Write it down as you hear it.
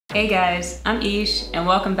Hey guys, I'm Eash and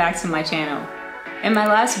welcome back to my channel. In my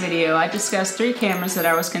last video, I discussed 3 cameras that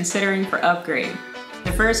I was considering for upgrade.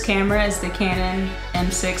 The first camera is the Canon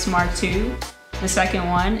M6 Mark II, the second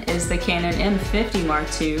one is the Canon M50 Mark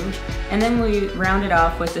II, and then we rounded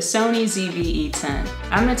off with the Sony ZV E-10.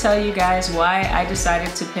 I'm going to tell you guys why I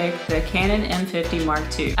decided to pick the Canon M50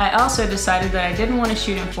 Mark II. I also decided that I didn't want to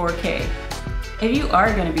shoot in 4K. If you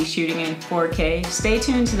are going to be shooting in 4K, stay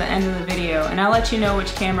tuned to the end of the video and I'll let you know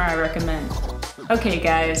which camera I recommend. Okay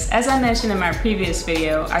guys, as I mentioned in my previous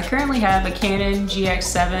video, I currently have a Canon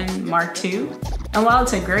GX7 Mark II, and while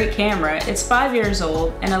it's a great camera, it's 5 years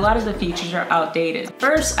old and a lot of the features are outdated.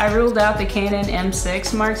 First, I ruled out the Canon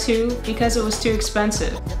M6 Mark II because it was too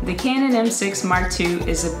expensive. The Canon M6 Mark II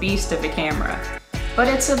is a beast of a camera, but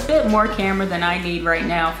it's a bit more camera than I need right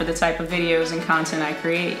now for the type of videos and content I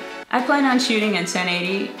create. I plan on shooting in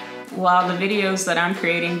 1080, while the videos that I'm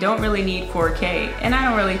creating don't really need 4K, and I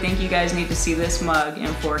don't really think you guys need to see this mug in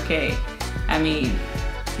 4K. I mean,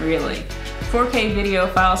 really. 4K video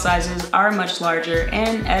file sizes are much larger,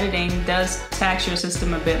 and editing does tax your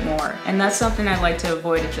system a bit more, and that's something I'd like to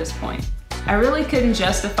avoid at this point. I really couldn't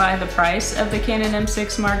justify the price of the Canon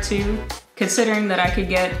M6 Mark II, considering that I could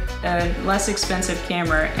get a less expensive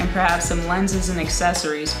camera and perhaps some lenses and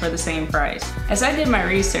accessories for the same price. As I did my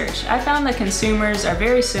research, I found that consumers are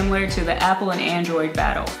very similar to the Apple and Android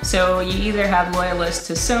battle. So you either have loyalists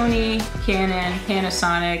to Sony, Canon,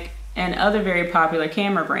 Panasonic, and other very popular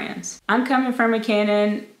camera brands. I'm coming from a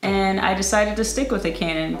Canon and I decided to stick with a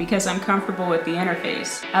Canon because I'm comfortable with the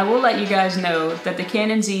interface. I will let you guys know that the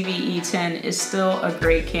Canon ZV E-10 is still a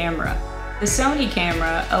great camera. The Sony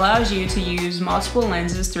camera allows you to use multiple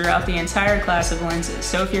lenses throughout the entire class of lenses.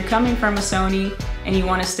 So if you're coming from a Sony and you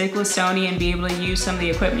want to stick with Sony and be able to use some of the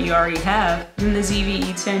equipment you already have, then the ZV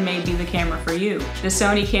E-10 may be the camera for you. The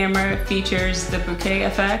Sony camera features the bokeh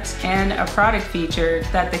effect and a product feature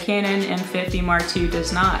that the Canon M50 Mark II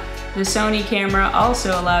does not. The Sony camera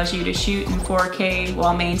also allows you to shoot in 4K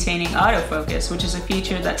while maintaining autofocus, which is a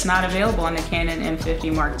feature that's not available on the Canon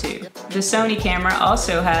M50 Mark II. The Sony camera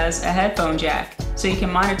also has a headphone jack, so you can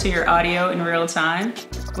monitor your audio in real time.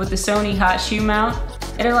 With the Sony hot shoe mount,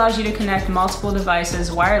 it allows you to connect multiple devices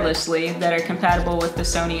wirelessly that are compatible with the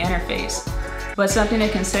Sony interface. But something to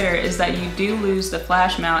consider is that you do lose the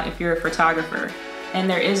flash mount if you're a photographer, and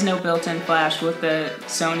there is no built-in flash with the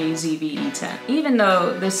Sony ZV E-10. Even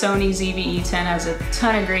though the Sony ZV E-10 has a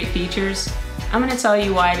ton of great features, I'm going to tell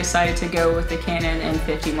you why I decided to go with the Canon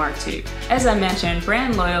M50 Mark II. As I mentioned,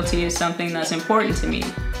 brand loyalty is something that's important to me.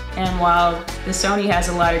 And while the Sony has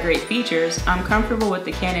a lot of great features, I'm comfortable with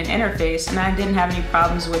the Canon interface and I didn't have any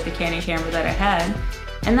problems with the Canon camera that I had,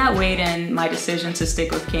 and that weighed in my decision to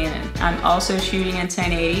stick with Canon. I'm also shooting in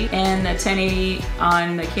 1080, and the 1080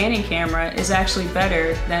 on the Canon camera is actually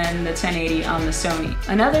better than the 1080 on the Sony.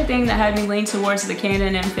 Another thing that had me lean towards the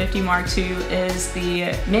Canon M50 Mark II is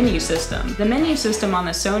the menu system. The menu system on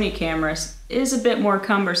the Sony cameras is a bit more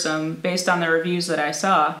cumbersome based on the reviews that I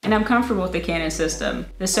saw, and I'm comfortable with the Canon system.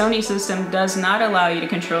 The Sony system does not allow you to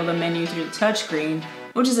control the menu through the touchscreen,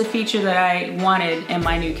 which is a feature that I wanted in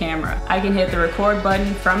my new camera. I can hit the record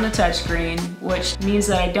button from the touchscreen, which means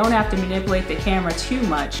that I don't have to manipulate the camera too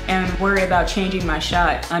much and worry about changing my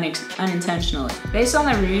shot unintentionally. Based on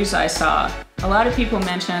the reviews I saw, a lot of people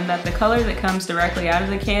mentioned that the color that comes directly out of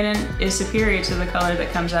the Canon is superior to the color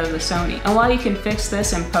that comes out of the Sony. And while you can fix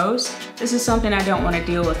this in post, this is something I don't want to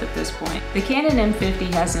deal with at this point. The Canon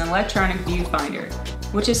M50 has an electronic viewfinder,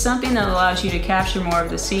 which is something that allows you to capture more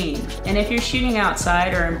of the scene. And if you're shooting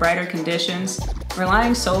outside or in brighter conditions,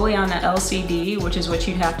 relying solely on the LCD, which is what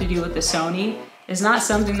you'd have to do with the Sony, is not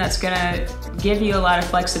something that's gonna give you a lot of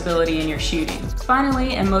flexibility in your shooting.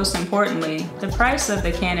 Finally, and most importantly, the price of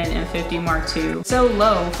the Canon M50 Mark II is so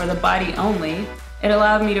low for the body only, it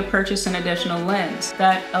allowed me to purchase an additional lens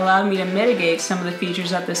that allowed me to mitigate some of the features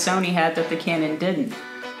that the Sony had that the Canon didn't.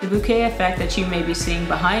 The bokeh effect that you may be seeing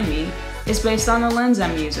behind me is based on the lens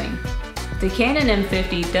I'm using. The Canon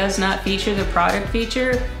M50 does not feature the product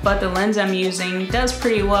feature, but the lens I'm using does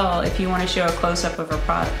pretty well if you want to show a close-up of a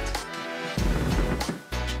product.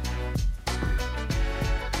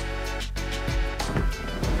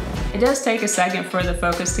 It does take a second for the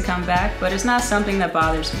focus to come back, but it's not something that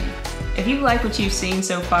bothers me. If you like what you've seen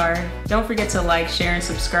so far, don't forget to like, share, and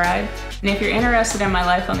subscribe. And if you're interested in my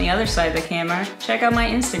life on the other side of the camera, check out my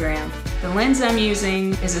Instagram. The lens I'm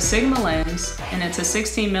using is a Sigma lens, and it's a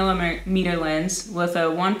 16mm lens with a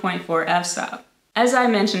 1.4 f-stop. As I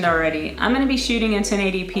mentioned already, I'm going to be shooting in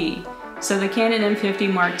 1080p, so the Canon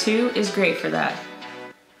M50 Mark II is great for that.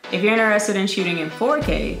 If you're interested in shooting in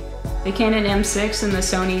 4K, The Canon M6 and the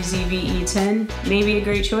Sony ZV E-10 may be a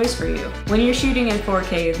great choice for you. When you're shooting in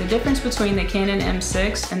 4K, the difference between the Canon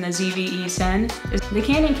M6 and the ZV E-10 is the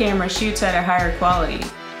Canon camera shoots at a higher quality,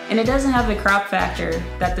 and it doesn't have the crop factor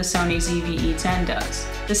that the Sony ZV E-10 does.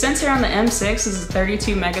 The sensor on the M6 is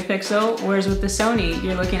 32 megapixel, whereas with the Sony,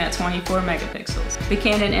 you're looking at 24 megapixels. The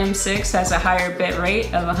Canon M6 has a higher bit rate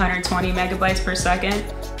of 120 megabytes per second.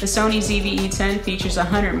 The Sony ZV E-10 features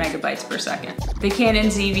 100 megabytes per second. The Canon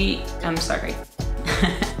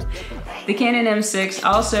The Canon M6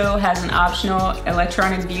 also has an optional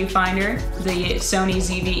electronic viewfinder. The Sony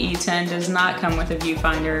ZV E-10 does not come with a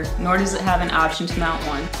viewfinder, nor does it have an option to mount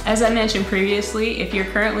one. As I mentioned previously, if you're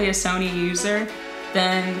currently a Sony user,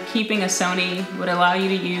 then keeping a Sony would allow you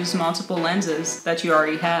to use multiple lenses that you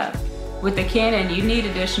already have. With the Canon, you need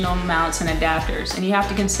additional mounts and adapters, and you have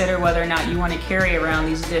to consider whether or not you want to carry around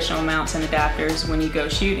these additional mounts and adapters when you go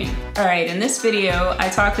shooting. Alright, in this video, I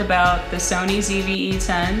talked about the Sony ZV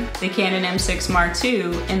E-10, the Canon M6 Mark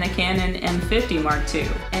II, and the Canon M50 Mark II,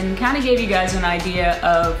 and kind of gave you guys an idea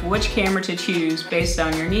of which camera to choose based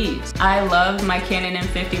on your needs. I love my Canon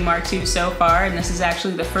M50 Mark II so far, and this is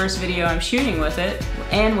actually the first video I'm shooting with it,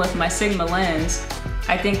 and with my Sigma lens,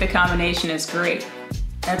 I think the combination is great.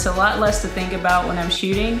 That's a lot less to think about when I'm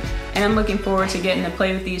shooting, and I'm looking forward to getting to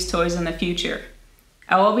play with these toys in the future.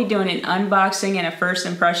 I will be doing an unboxing and a first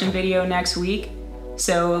impression video next week,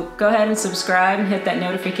 so go ahead and subscribe and hit that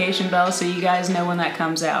notification bell so you guys know when that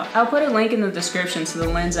comes out. I'll put a link in the description to the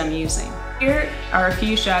lens I'm using. Here are a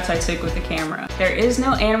few shots I took with the camera. There is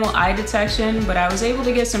no animal eye detection, but I was able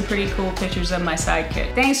to get some pretty cool pictures of my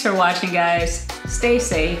sidekick. Thanks for watching, guys. Stay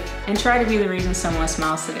safe and try to be the reason someone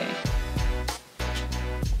smiles today.